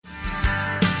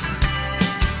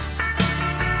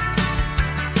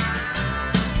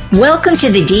Welcome to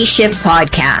the D-Shift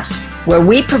podcast, where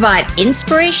we provide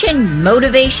inspiration,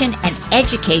 motivation, and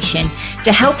education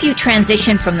to help you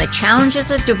transition from the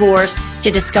challenges of divorce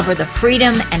to discover the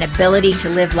freedom and ability to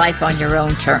live life on your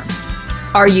own terms.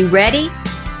 Are you ready?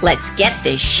 Let's get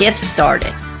this shift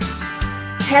started.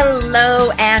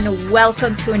 Hello and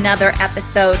welcome to another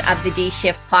episode of the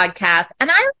D-Shift podcast.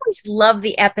 And I always love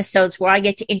the episodes where I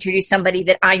get to introduce somebody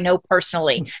that I know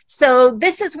personally. So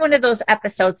this is one of those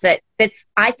episodes that's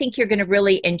I think you're going to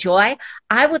really enjoy.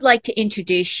 I would like to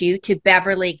introduce you to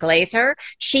Beverly Glazer.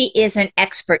 She is an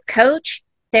expert coach,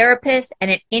 therapist,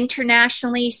 and an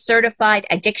internationally certified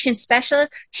addiction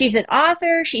specialist. She's an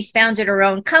author. She's founded her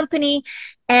own company.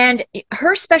 And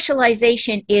her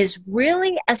specialization is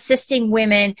really assisting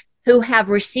women who have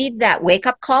received that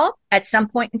wake-up call at some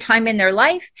point in time in their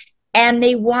life, and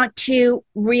they want to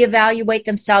reevaluate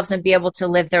themselves and be able to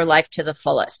live their life to the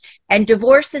fullest. And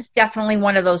divorce is definitely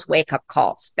one of those wake-up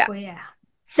calls, Beth. Oh, yeah.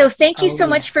 So thank you so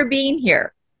much for being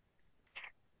here.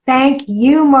 Thank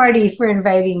you, Marty, for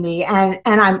inviting me. And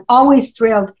I'm always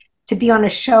thrilled to be on a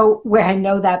show where I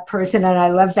know that person and I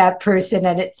love that person,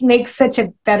 and it makes such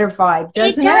a better vibe,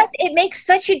 doesn't it? It does. It makes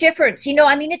such a difference. You know,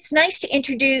 I mean, it's nice to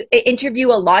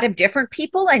interview a lot of different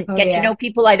people and get to know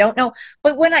people I don't know.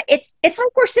 But when it's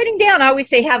like we're sitting down, I always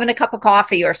say having a cup of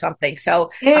coffee or something.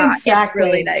 So it's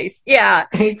really nice. Yeah,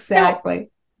 exactly. So,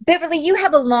 Beverly, you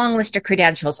have a long list of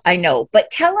credentials, I know,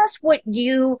 but tell us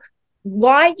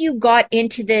why you got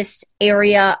into this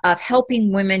area of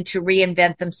helping women to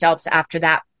reinvent themselves after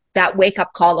that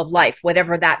wake-up call of life,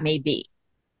 whatever that may be.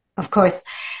 Of course.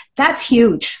 That's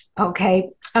huge. Okay.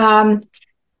 Wow.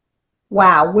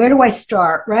 Where do I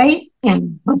start, right?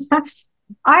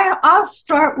 I'll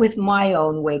start with my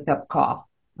own wake-up call.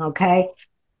 Okay.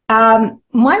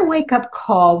 My wake-up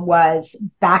call was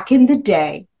back in the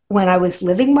day when I was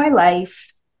living my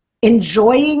life,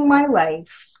 enjoying my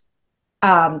life.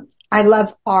 I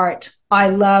love art. I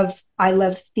love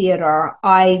theater.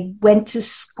 I went to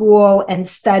school and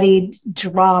studied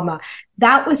drama.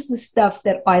 That was the stuff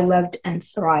that I loved and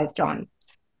thrived on.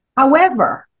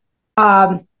 However,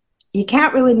 you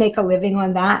can't really make a living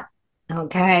on that.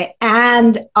 Okay.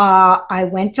 And I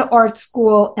went to art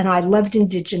school and I loved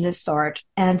Indigenous art.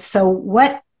 And so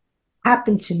what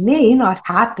happened to me, not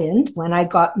happened, when I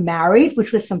got married,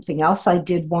 which was something else I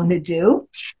did want to do,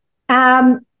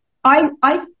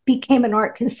 I became an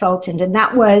art consultant, and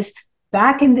that was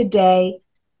back in the day,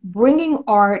 bringing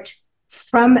art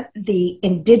from the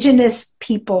Indigenous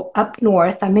people up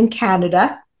north. I'm in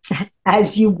Canada,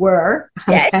 as you were.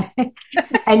 Yes.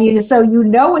 And so you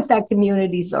know what that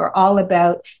communities are all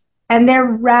about. And they're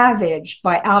ravaged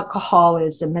by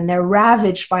alcoholism, and they're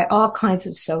ravaged by all kinds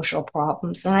of social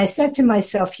problems. And I said to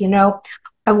myself,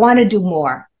 I want to do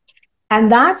more. And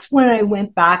that's when I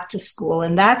went back to school,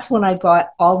 and that's when I got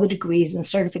all the degrees and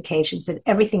certifications and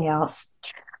everything else.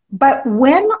 But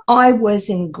when I was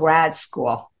in grad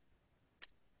school,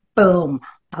 boom,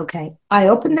 okay, I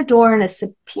opened the door and a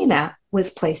subpoena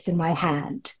was placed in my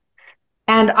hand.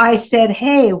 And I said,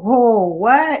 hey, whoa,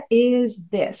 what is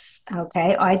this?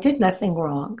 Okay, I did nothing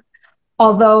wrong.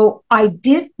 Although I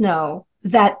did know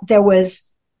that there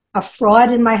was a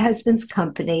fraud in my husband's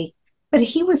company, but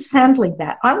he was handling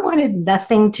that. I wanted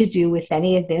nothing to do with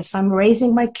any of this. I'm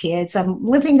raising my kids. I'm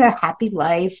living a happy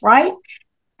life, right?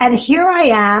 And here I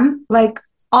am, like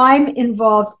I'm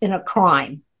involved in a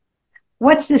crime.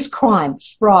 What's this crime?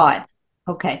 Fraud.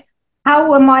 Okay.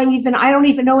 How am I I don't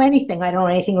even know anything. I don't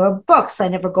know anything about books. I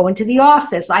never go into the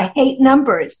office. I hate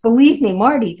numbers. Believe me,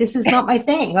 Marty, this is not my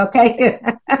thing. Okay.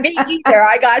 Me either.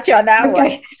 I got you on that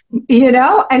one.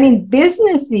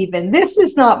 Business even. This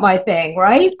is not my thing,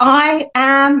 right? I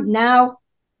am now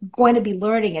going to be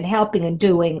learning and helping and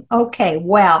doing. Okay.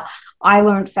 Well, I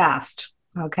learned fast.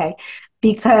 Okay.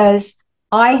 Because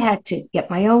I had to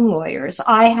get my own lawyers.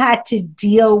 I had to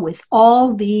deal with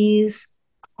all these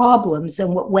problems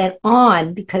and what went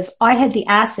on because I had the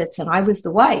assets and I was the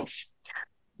wife.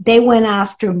 They went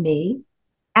after me,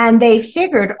 and they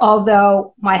figured,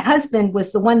 although my husband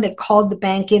was the one that called the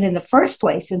bank in the first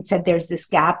place and said there's this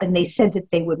gap, and they said that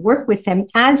they would work with him,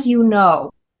 as you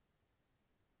know,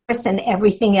 and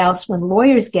everything else, when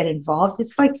lawyers get involved,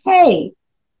 it's like, hey,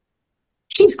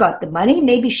 she's got the money.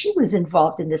 Maybe she was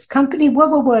involved in this company,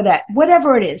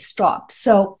 whatever it is, stop.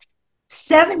 So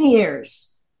 7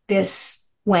 years, this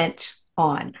went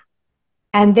on,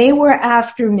 and they were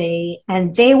after me,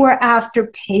 and they were after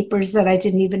papers that I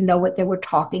didn't even know what they were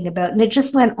talking about. And it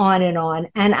just went on and on.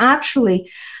 And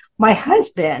actually my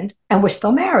husband, and we're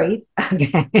still married,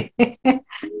 okay,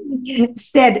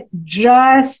 said,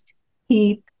 just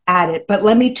keep at it. But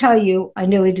let me tell you, I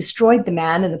nearly destroyed the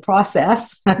man in the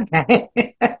process.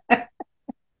 Okay.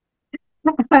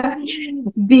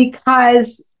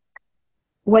 Because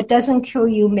what doesn't kill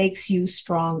you makes you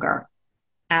stronger.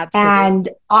 Absolutely. And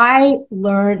I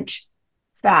learned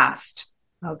fast.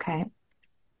 Okay.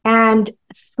 And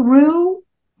through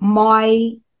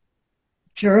my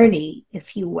journey,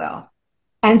 if you will,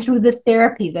 and through the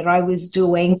therapy that I was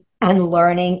doing and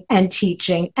learning and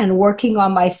teaching and working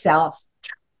on myself,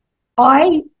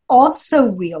 I also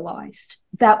realized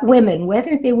that women,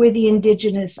 whether they were the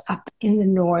indigenous up in the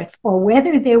north or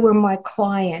whether they were my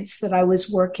clients that I was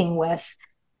working with,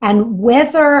 and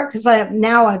whether, because I've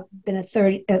been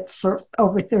for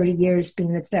over 30 years,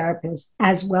 being a therapist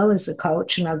as well as a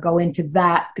coach, and I'll go into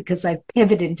that because I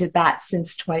pivoted into that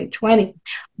since 2020.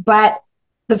 But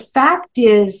the fact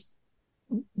is,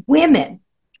 women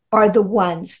are the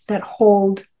ones that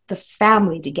hold the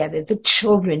family together, the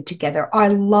children together, our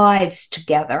lives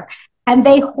together. And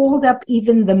they hold up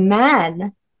even the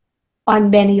man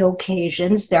on many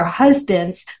occasions, their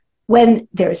husbands, when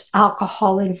there's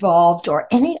alcohol involved or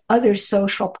any other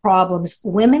social problems.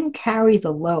 Women carry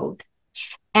the load.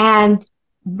 And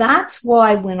that's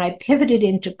why when I pivoted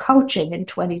into coaching in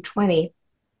 2020,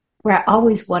 where I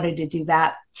always wanted to do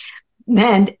that,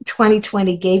 and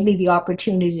 2020 gave me the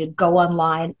opportunity to go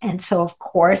online. And so, of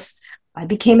course, I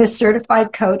became a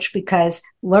certified coach because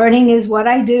learning is what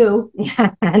I do.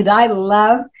 And I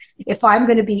love, if I'm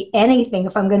going to be anything,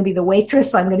 if I'm going to be the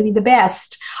waitress, I'm going to be the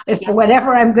best. If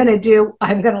whatever I'm going to do,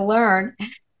 I'm going to learn.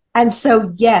 And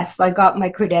so, yes, I got my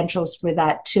credentials for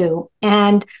that too.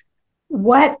 And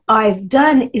what I've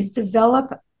done is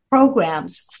develop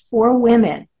programs for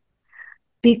women,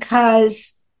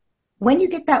 because when you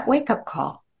get that wake up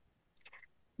call,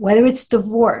 whether it's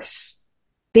divorce,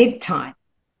 big time,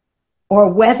 or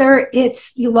whether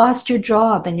it's you lost your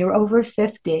job and you're over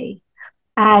 50,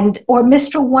 or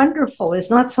Mr. Wonderful is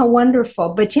not so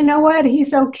wonderful, but you know what?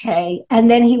 He's okay.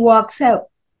 And then he walks out.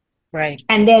 Right.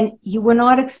 And then you were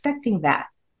not expecting that.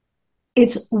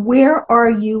 It's where are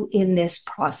you in this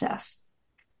process?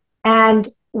 And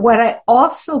what I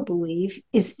also believe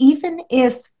is, even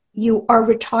if you are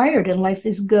retired and life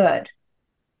is good,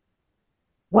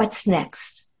 what's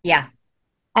next? Yeah.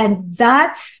 And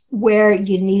that's where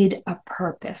you need a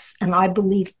purpose. And I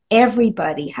believe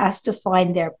everybody has to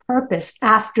find their purpose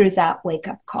after that wake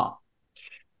up call.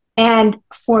 And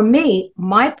for me,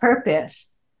 my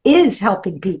purpose is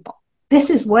helping people. This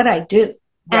is what I do.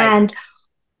 Right. And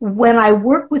when I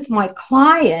work with my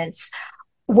clients,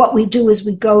 what we do is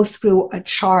we go through a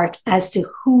chart as to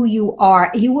who you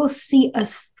are. You will see a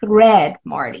thread,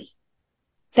 Marty,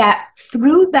 that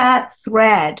through that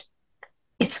thread,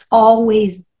 it's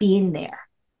always been there.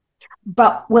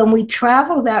 But when we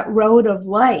travel that road of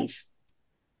life,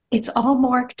 it's all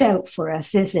marked out for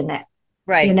us, isn't it?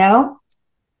 Right. You know?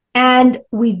 And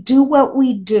we do what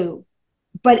we do.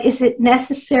 But is it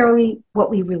necessarily what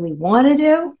we really want to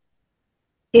do?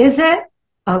 Is it?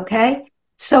 Okay.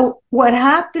 So what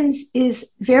happens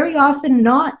is very often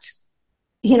not.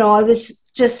 I was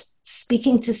just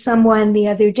speaking to someone the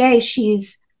other day.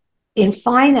 She's in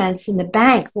finance in the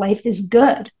bank. Life is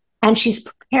good. And she's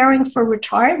preparing for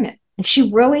retirement. And she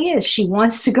really is. She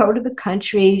wants to go to the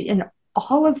country and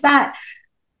all of that.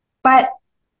 But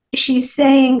she's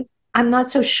saying, I'm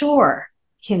not so sure,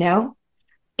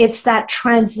 It's that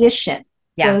transition,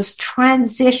 those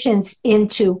transitions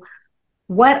into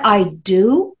what I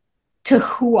do to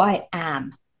who I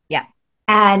am. Yeah.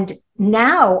 And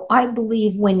now I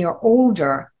believe when you're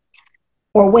older,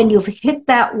 or when you've hit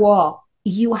that wall,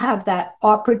 you have that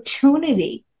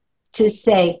opportunity to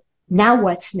say, now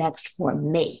what's next for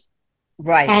me?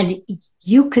 Right. And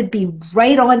you could be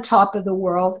right on top of the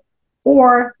world,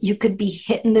 or you could be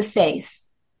hit in the face.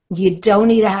 You don't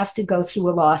need to have to go through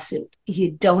a lawsuit.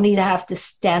 You don't need to have to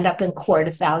stand up in court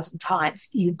 1,000 times.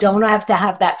 You don't have to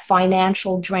have that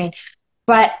financial drain.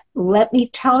 But let me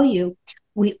tell you,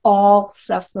 we all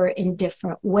suffer in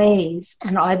different ways.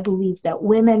 And I believe that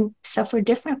women suffer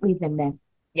differently than men.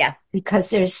 Yeah. Because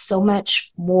there's so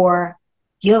much more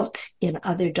guilt in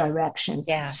other directions.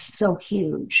 Yeah. It's so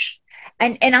huge.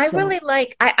 And I really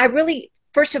I really,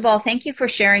 first of all, thank you for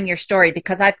sharing your story,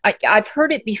 because I've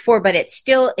heard it before, but it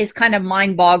still is kind of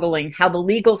mind boggling how the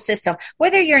legal system,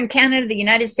 whether you're in Canada, the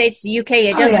United States, the UK,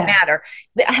 it doesn't matter,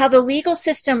 how the legal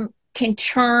system can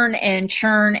churn and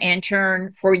churn and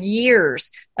churn for years,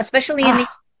 especially in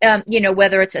the,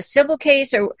 whether it's a civil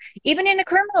case or even in a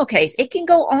criminal case, it can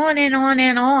go on and on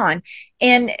and on.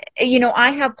 And,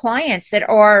 I have clients that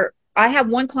are I have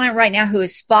one client right now who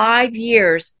is 5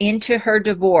 years into her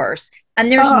divorce,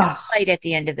 and there's no Oh, light at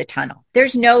the end of the tunnel.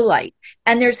 There's no light.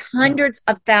 And there's no. hundreds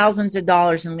of thousands of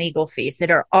dollars in legal fees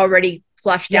that are already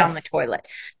flushed down the Yes. toilet.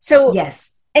 So,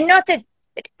 Yes. and not that,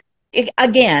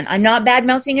 again, I'm not bad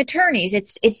mouthing attorneys.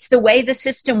 It's the way the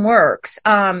system works.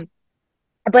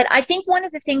 But I think one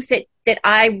of the things that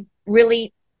I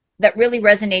really that really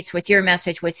resonates with your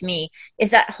message with me is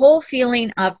that whole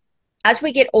feeling of, as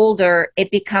we get older,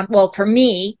 it becomes, well, for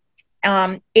me,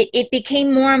 it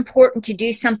became more important to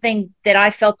do something that I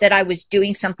felt that I was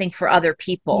doing something for other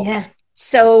people. Yes.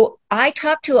 So I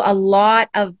talk to a lot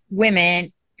of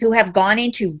women who have gone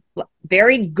into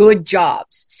very good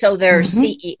jobs. So they're Hmm.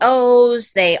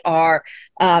 CEOs, they are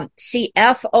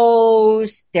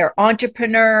CFOs, they're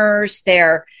entrepreneurs,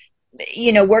 they're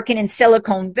working in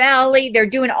Silicon Valley. They're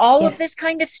doing all of Yes. this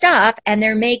kind of stuff and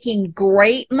they're making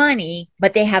great money,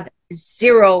 but they have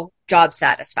zero job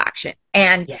satisfaction.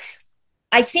 And Yes.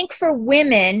 I think for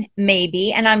women,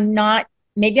 maybe, and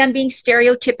maybe I'm being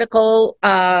stereotypical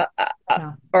No.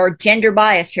 or gender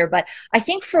bias here, but I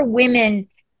think for women,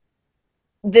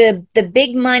 the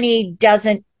big money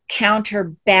doesn't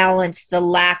counterbalance the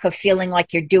lack of feeling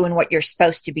like you're doing what you're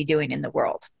supposed to be doing in the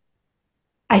world.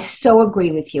 I so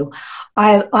agree with you.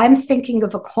 I'm thinking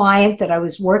of a client that I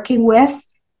was working with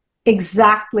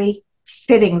exactly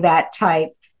fitting that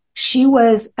type. She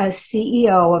was a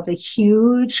CEO of a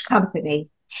huge company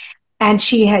and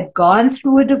she had gone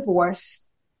through a divorce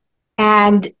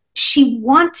and she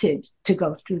wanted to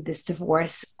go through this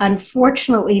divorce.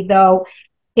 Unfortunately, though,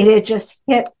 it had just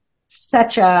hit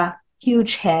such a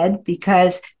huge head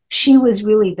because she was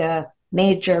really the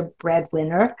major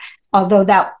breadwinner, although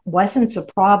that wasn't a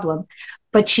problem.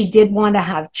 But she did want to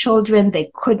have children.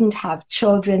 They couldn't have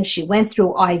children. She went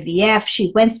through IVF.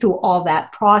 She went through all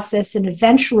that process. And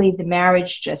eventually the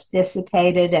marriage just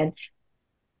dissipated. And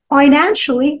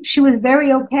financially, she was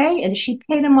very okay. And she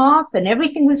paid him off and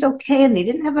everything was okay. And they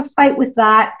didn't have a fight with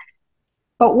that.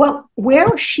 But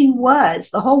where she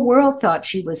was, the whole world thought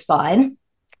she was fine,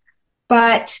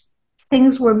 but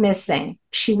things were missing.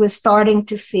 She was starting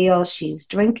to feel she's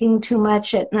drinking too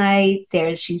much at night.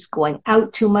 She's going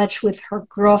out too much with her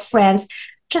girlfriends,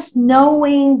 just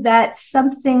knowing that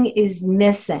something is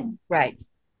missing Right.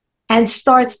 and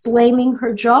starts blaming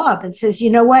her job and says, you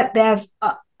know what, Bev,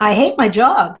 I hate my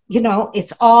job.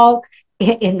 It's all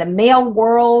in the male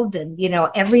world and,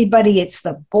 everybody, it's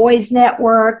the boys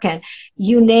network and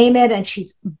you name it. And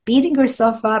she's beating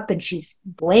herself up and she's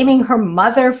blaming her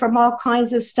mother from all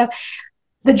kinds of stuff.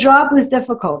 The job was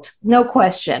difficult, no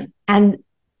question. And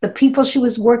the people she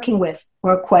was working with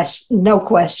were no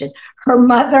question. Her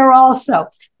mother also,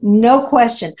 no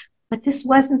question. But this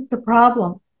wasn't the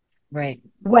problem. Right.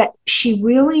 What she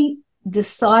really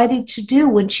decided to do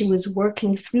when she was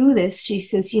working through this, she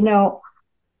says,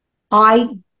 I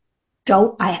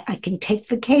I can take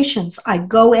vacations. I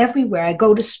go everywhere. I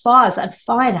go to spas. I'm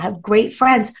fine. I have great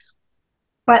friends.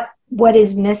 But what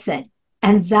is missing?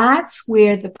 And that's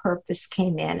where the purpose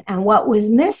came in. And what was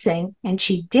missing, and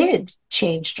she did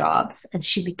change jobs and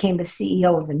she became a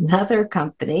CEO of another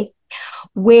company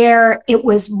where it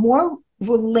was more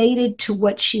related to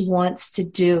what she wants to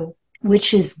do,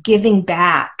 which is giving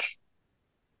back.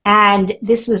 And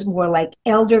this was more like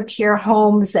elder care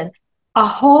homes and a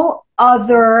whole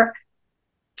other,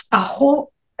 a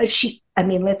whole, she, I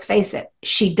mean, let's face it,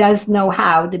 she does know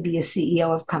how to be a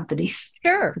CEO of companies,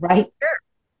 Sure. right? Sure.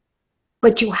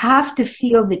 But you have to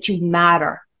feel that you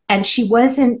matter. And she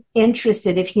wasn't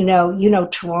interested, if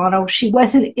Toronto, she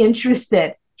wasn't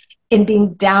interested in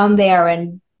being down there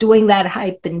and doing that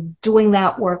hype and doing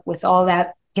that work with all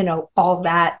that, all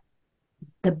that,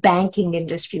 the banking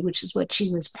industry, which is what she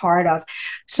was part of.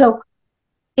 So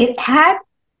it had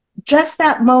just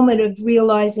that moment of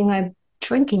realizing I'm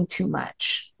drinking too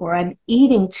much or I'm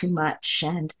eating too much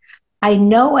and I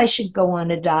know I should go on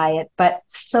a diet, but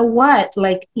so what?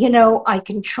 Like, I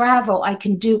can travel, I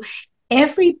can do.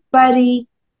 Everybody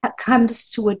comes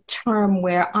to a term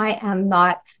where I am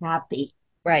not happy.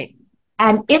 Right.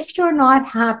 And if you're not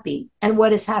happy, and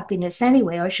what is happiness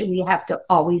anyway? Or should we have to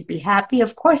always be happy?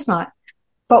 Of course not.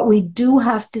 But we do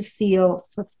have to feel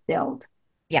fulfilled.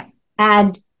 Yeah.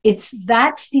 And it's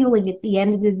that feeling at the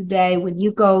end of the day when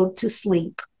you go to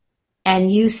sleep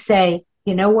and you say,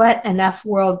 you know what, enough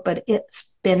world, but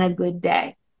it's been a good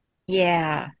day.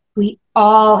 Yeah. We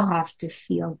all have to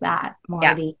feel that, Yeah.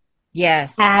 Marty.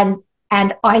 Yes. And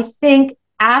I think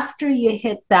after you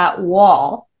hit that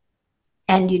wall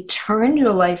and you turn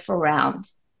your life around,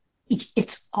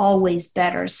 it's always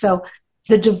better. So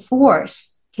the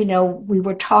divorce, we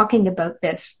were talking about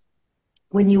this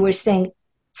when you were saying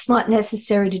it's not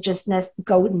necessary to just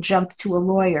go and jump to a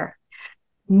lawyer.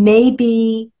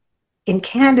 Maybe in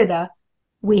Canada,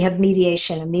 we have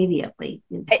mediation immediately.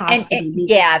 It has to be legal.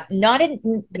 Yeah, not in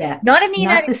the Not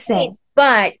United the same. States,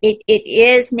 but it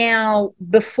is now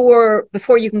before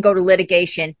you can go to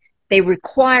litigation, they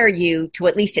require you to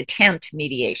at least attempt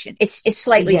mediation. It's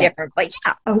slightly Yeah. different, but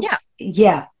yeah, Oh,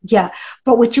 yeah. yeah.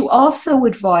 But what you also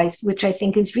advised, which I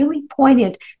think is really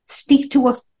poignant, speak to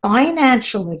a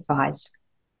financial advisor.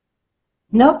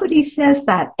 Nobody says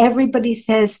that. Everybody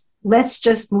says, let's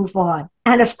just move on.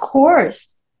 And of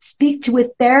course, speak to a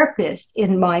therapist,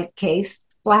 in my case,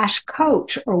 slash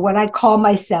coach, or what I call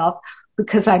myself,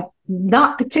 because I'm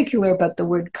not particular about the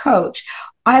word coach.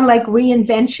 I like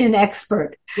reinvention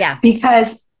expert, Yeah.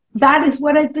 because that is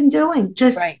what I've been doing.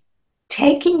 Just Right.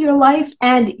 taking your life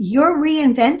and you're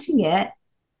reinventing it.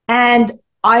 And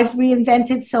I've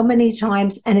reinvented so many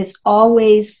times, and it's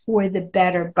always for the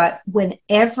better. But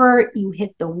whenever you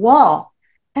hit the wall,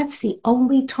 that's the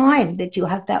only time that you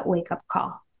have that wake up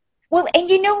call. Well, and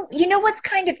you know what's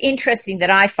kind of interesting that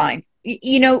I find,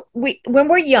 we when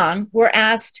we're young, we're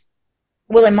asked,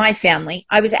 well, in my family,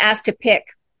 I was asked to pick,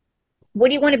 what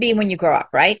do you want to be when you grow up,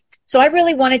 right? So I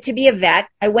really wanted to be a vet.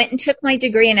 I went and took my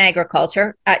degree in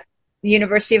agriculture at the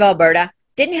University of Alberta.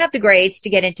 Didn't have the grades to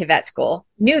get into vet school.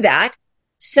 Knew that.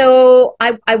 So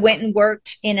I went and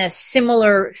worked in a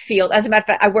similar field. As a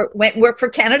matter of fact, went and worked for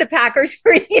Canada Packers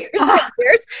for years and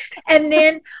years. And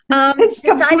then It's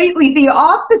decided, completely the yeah,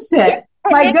 opposite. and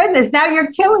My then, goodness, now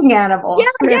you're killing yeah, animals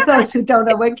for yeah. those who don't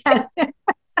know what kind.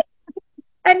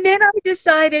 And then I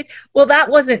decided, well, that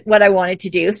wasn't what I wanted to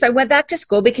do. So I went back to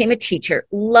school, became a teacher,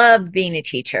 loved being a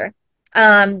teacher,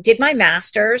 did my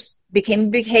master's, became a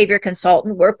behavior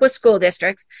consultant, worked with school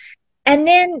districts, and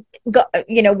then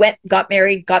got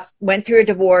married, went through a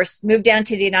divorce, moved down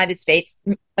to the United States.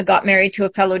 I got married to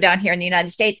a fellow down here in the United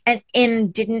States,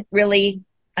 and didn't really,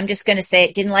 I'm just going to say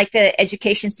it, didn't like the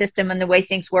education system and the way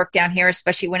things work down here,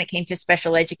 especially when it came to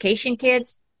special education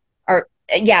kids, or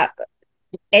yeah,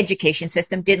 education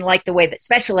system. Didn't like the way that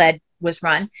special ed was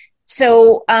run.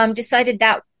 So decided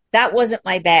that wasn't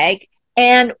my bag.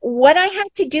 And what I had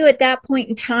to do at that point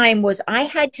in time was I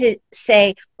had to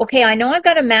say, okay, I know I've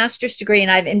got a master's degree and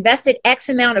I've invested X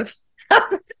amount of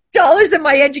thousands of dollars in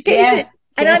my education, Yes,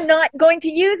 and I'm not going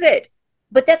to use it.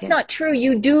 But that's yes. not true.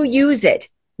 You do use it.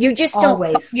 You just don't,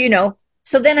 Always.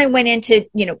 So then I went into,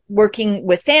 working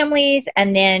with families,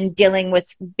 and then dealing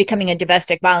with becoming a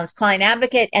domestic violence client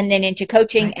advocate, and then into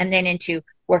coaching, Right. and then into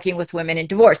working with women in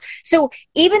divorce. So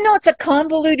even though it's a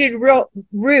convoluted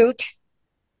route,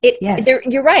 Yes,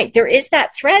 you're right. There is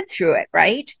that thread through it,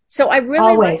 right? So I really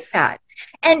like always. that.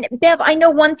 And Bev, I know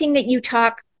one thing that you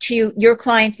talk to your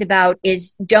clients about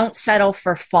is don't settle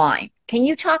for fine. Can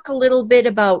you talk a little bit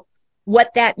about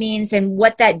what that means and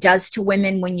what that does to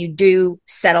women when you do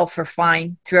settle for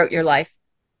fine throughout your life?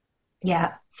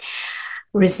 Yeah.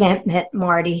 Resentment,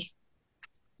 Marty.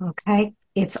 Okay.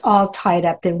 It's all tied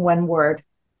up in one word.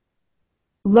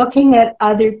 Looking at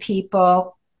other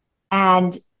people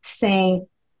and saying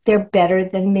they're better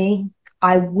than me.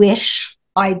 I wish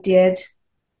I did.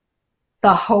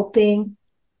 The hoping.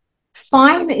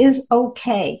 Fine is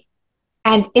okay.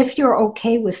 And if you're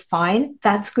okay with fine,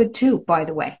 that's good too, by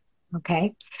the way.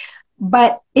 Okay.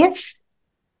 But if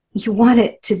you want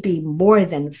it to be more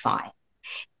than fine,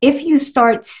 if you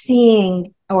start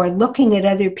seeing or looking at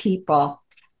other people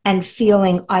and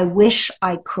feeling, I wish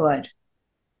I could,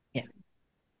 Yeah.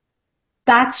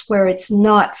 that's where it's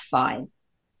not fine.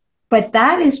 But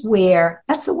that's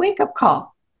a wake up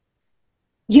call.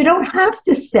 You don't have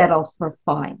to settle for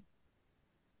fine.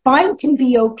 Fine can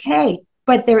be okay,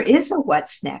 but there is a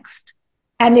what's next.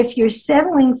 And if you're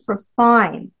settling for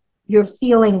fine, you're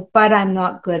feeling, but I'm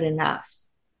not good enough.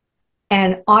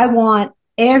 And I want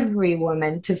every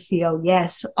woman to feel,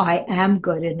 yes, I am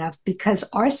good enough, because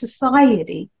our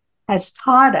society has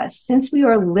taught us since we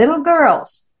were little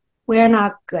girls, we're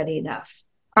not good enough.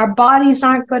 Our bodies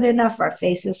aren't good enough. Our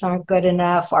faces aren't good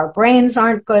enough. Our brains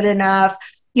aren't good enough.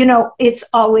 It's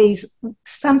always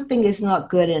something is not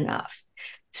good enough.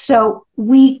 So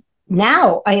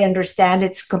now I understand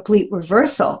it's complete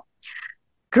reversal.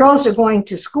 Girls are going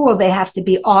to school. They have to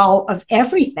be all of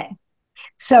everything.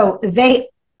 So they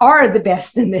are the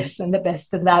best in this and the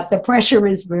best in that. The pressure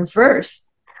is reversed.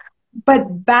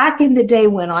 But back in the day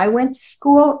when I went to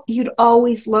school, you'd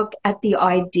always look at the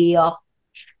ideal.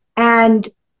 And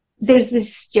there's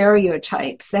these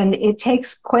stereotypes, and it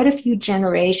takes quite a few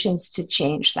generations to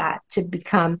change that, to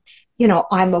become,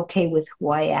 I'm okay with who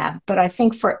I am. But I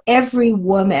think for every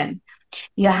woman,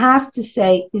 you have to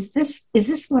say, is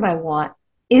this what I want?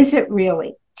 Is it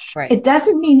really? Right. It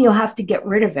doesn't mean you'll have to get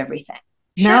rid of everything.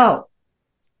 Sure. No,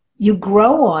 you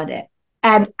grow on it.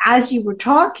 And as you were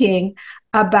talking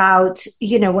about,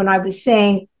 when I was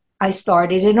saying I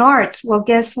started in arts, well,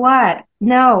 guess what?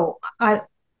 No, I'm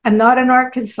not an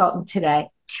art consultant today.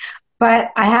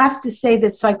 But I have to say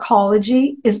that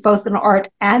psychology is both an art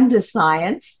and a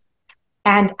science.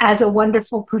 And as a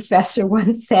wonderful professor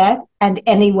once said, and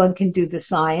anyone can do the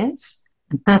science.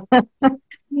 But,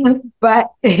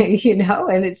 and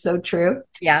it's so true.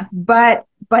 Yeah. But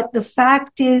the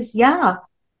fact is, yeah,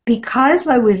 because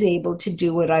I was able to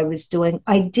do what I was doing,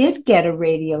 I did get a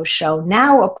radio show,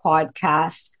 now a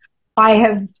podcast. I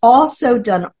have also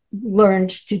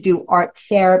learned to do art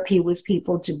therapy with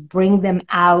people to bring them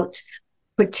out,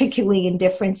 particularly in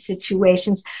different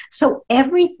situations. So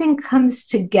everything comes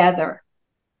together,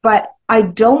 but I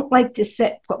don't like to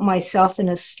put myself in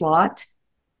a slot.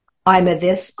 I'm a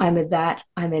this, I'm a that,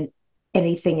 I'm an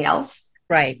anything else.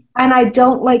 Right. And I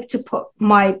don't like to put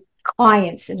my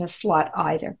clients in a slot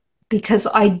either, because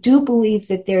I do believe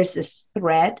that there's this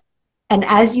thread. And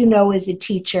as you know, as a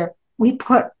teacher, we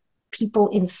put people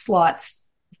in slots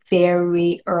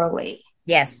very early.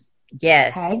 Yes.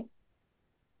 Yes. Okay.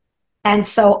 And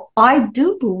so I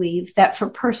do believe that for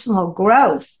personal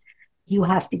growth, you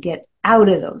have to get out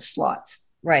of those slots.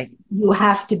 Right. You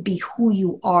have to be who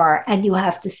you are, and you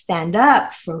have to stand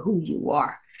up for who you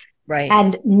are. Right.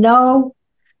 And no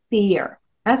fear.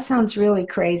 That sounds really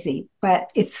crazy,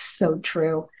 but it's so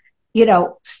true.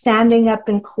 Standing up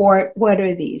in court, what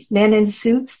are these? Men in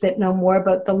suits that know more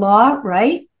about the law,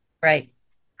 right? Right.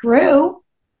 True.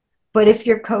 But if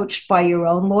you're coached by your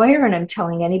own lawyer, and I'm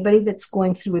telling anybody that's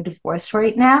going through a divorce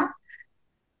right now,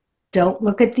 don't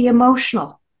look at the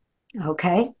emotional,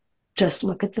 okay? Just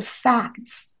look at the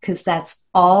facts, because that's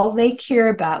all they care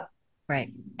about.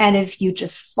 Right. And if you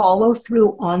just follow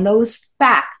through on those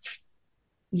facts,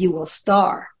 you will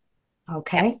star,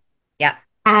 okay? Yeah.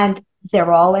 And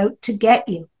they're all out to get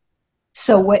you.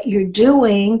 So what you're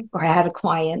doing, or I had a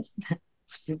client,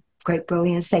 it's quite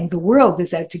brilliant, saying the world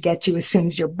is out to get you as soon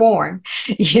as you're born,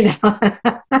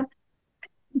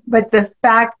 But the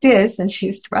fact is, and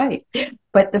she's right,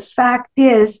 but the fact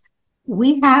is,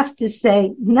 we have to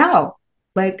say no.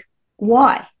 Like,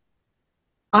 why?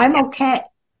 I'm okay.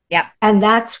 Yeah. And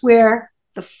that's where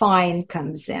the fine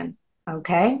comes in.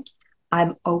 Okay.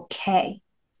 I'm okay.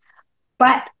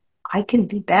 But I can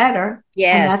be better.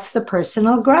 Yes. And that's the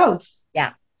personal growth.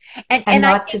 Yeah. And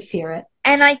not to fear it.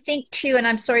 And I think too, and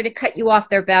I'm sorry to cut you off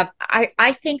there, Bev.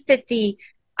 I think that the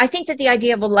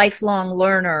idea of a lifelong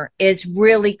learner is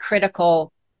really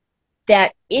critical.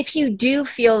 That if you do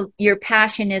feel your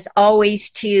passion is always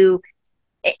to,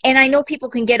 and I know people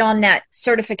can get on that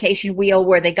certification wheel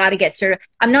where they got to get certified.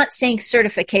 I'm not saying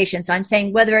certifications. I'm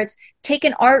saying whether it's take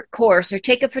an art course or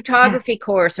take a photography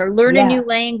course or learn a new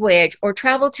language or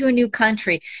travel to a new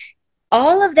country.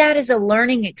 All of that is a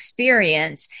learning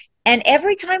experience. And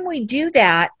every time we do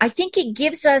that, I think it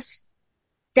gives us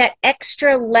that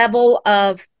extra level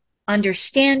of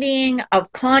understanding,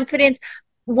 of confidence.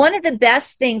 One of the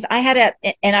best things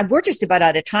we're just about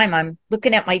out of time. I'm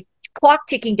looking at my clock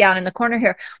ticking down in the corner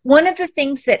here. One of the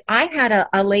things that I had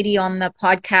a lady on the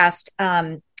podcast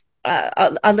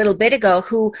a little bit ago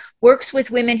who works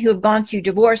with women who have gone through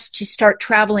divorce to start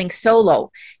traveling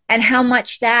solo, and how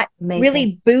much that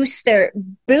really boosts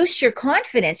your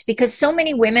confidence, because so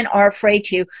many women are afraid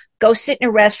to go sit in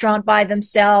a restaurant by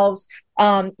themselves,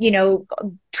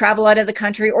 travel out of the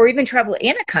country, or even travel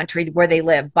in a country where they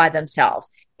live by themselves.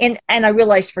 And I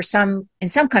realize in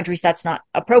some countries that's not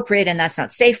appropriate and that's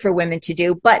not safe for women to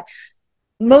do, but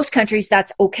most countries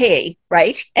that's okay,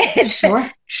 right? Sure.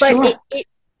 But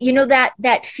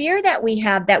that fear that we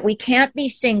have, that we can't be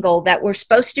single, that we're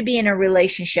supposed to be in a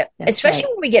relationship, especially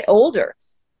when we get older.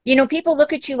 People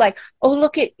look at you like, oh,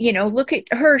 look at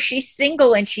her. She's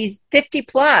single and she's 50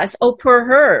 plus. Oh, poor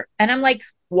her. And I'm like,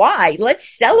 why? Let's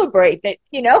celebrate that,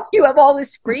 you have all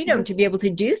this freedom to be able to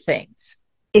do things.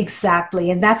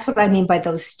 Exactly. And that's what I mean by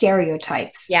those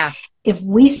stereotypes. Yeah. If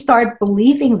we start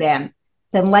believing them,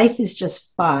 then life is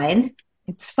just fine.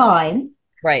 It's fine.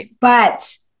 Right.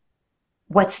 But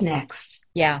what's next?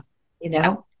 Yeah.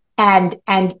 And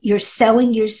you're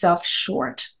selling yourself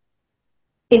short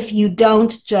if you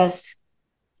don't just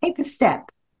take a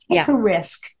step, take a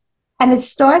risk. And it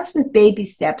starts with baby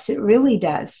steps. It really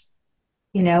does.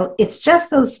 It's just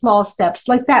those small steps,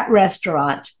 like that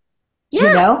restaurant,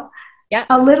 a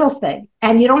little thing.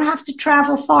 And you don't have to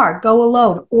travel far. Go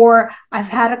alone. Or I've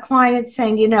had a client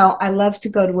saying, I love to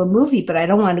go to a movie, but I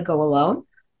don't want to go alone.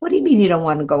 What do you mean you don't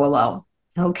want to go alone?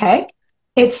 Okay.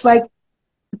 It's like,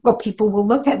 well, people will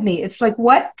look at me. It's like,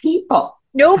 what people?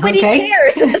 Nobody Okay.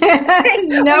 cares.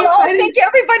 We all think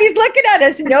everybody's looking at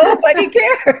us. Nobody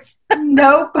cares.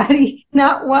 Nobody,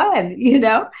 not one,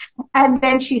 And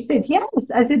then she said, yes.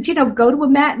 I said, go to a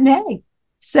matinee.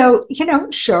 So,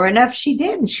 sure enough, she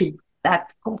did. And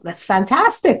that's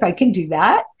fantastic. I can do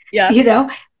that. Yeah.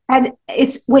 And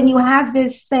it's when you have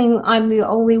this thing, I'm the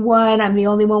only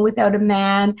one without a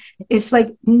man. It's like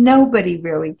nobody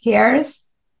really cares.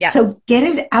 Yeah. So get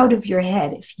it out of your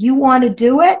head. If you want to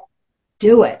do it,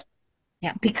 do it.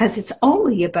 Yeah. Because it's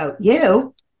only about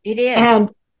you. It is. And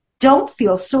don't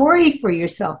feel sorry for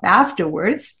yourself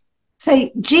afterwards.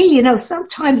 Say, gee,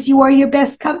 sometimes you are your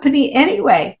best company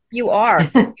anyway. You are.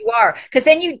 You are. Because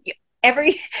then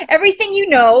everything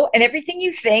and everything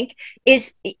you think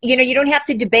is, you don't have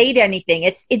to debate anything.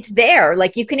 It's there.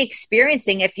 Like you can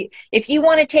experiencing. If you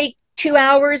want to take 2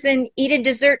 hours and eat a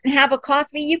dessert and have a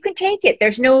coffee, you can take it.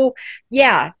 There's no,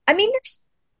 yeah. I mean,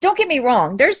 don't get me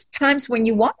wrong. There's times when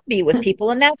you want to be with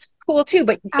people and that's cool too,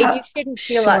 but you shouldn't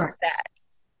feel upset.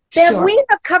 Bev, we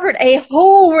have covered a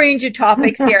whole range of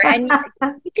topics here, and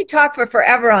you could talk for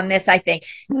forever on this, I think.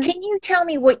 Can you tell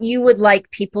me what you would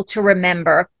like people to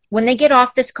remember when they get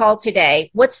off this call today?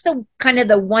 What's the kind of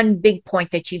the one big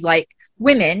point that you'd like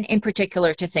women in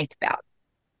particular to think about?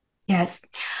 Yes.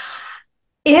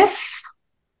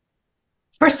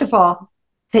 First of all,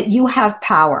 that you have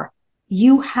power,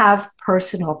 you have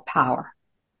personal power,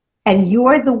 and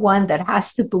you're the one that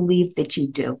has to believe that you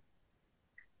do.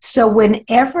 So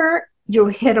whenever you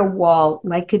hit a wall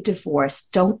like a divorce,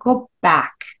 don't go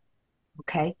back,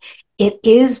 okay? It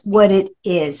is what it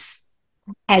is,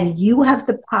 and you have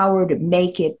the power to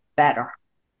make it better.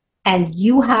 And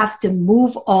you have to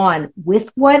move on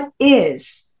with what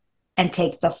is and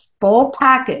take the full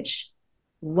package,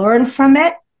 learn from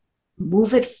it,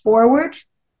 move it forward,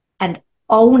 and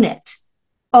own it.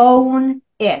 Own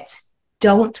it.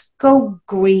 Don't go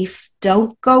grief.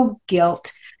 Don't go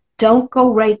guilt. Don't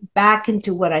go right back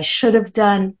into what I should have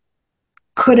done,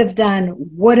 could have done,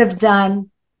 would have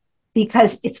done,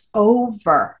 because it's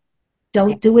over.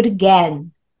 Don't do it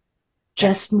again.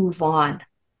 Just move on.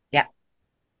 Yeah.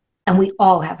 And we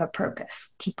all have a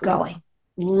purpose. Keep going.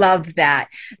 Love that.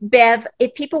 Bev,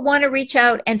 if people want to reach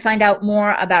out and find out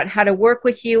more about how to work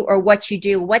with you or what you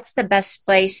do, what's the best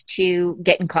place to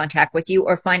get in contact with you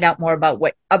or find out more about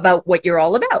what you're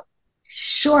all about?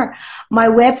 Sure. My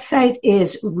website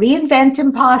is Reinvent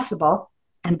Impossible.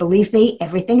 And believe me,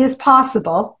 everything is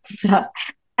possible.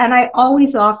 And I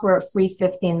always offer a free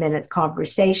 15-minute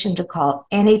conversation to call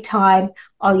anytime.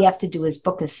 All you have to do is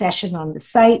book a session on the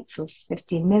site for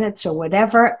 15 minutes or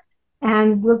whatever.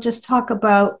 And we'll just talk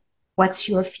about what's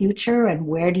your future and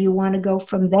where do you want to go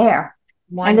from there.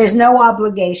 Wonderful. And there's no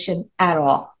obligation at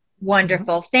all.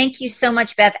 Wonderful. Thank you so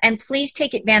much, Bev. And please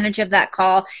take advantage of that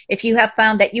call. If you have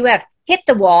found that you have hit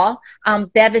the wall,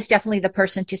 Bev is definitely the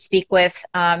person to speak with,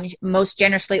 most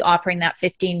generously offering that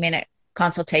 15-minute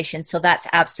consultation. So that's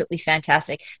absolutely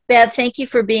fantastic. Bev, thank you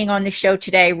for being on the show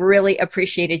today. Really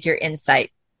appreciated your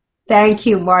insight. Thank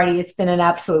you, Marty. It's been an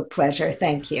absolute pleasure.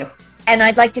 Thank you. And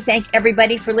I'd like to thank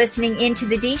everybody for listening into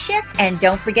the D Shift. And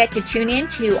don't forget to tune in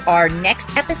to our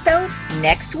next episode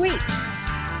next week.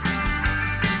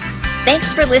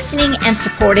 Thanks for listening and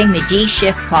supporting the D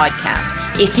Shift podcast.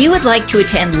 If you would like to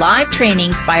attend live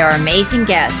trainings by our amazing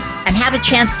guests and have a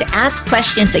chance to ask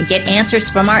questions and get answers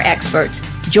from our experts,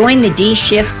 join the D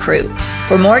Shift crew.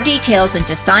 For more details and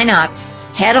to sign up,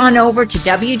 head on over to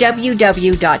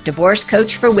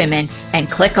www.divorcecoachforwomen and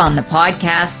click on the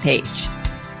podcast page.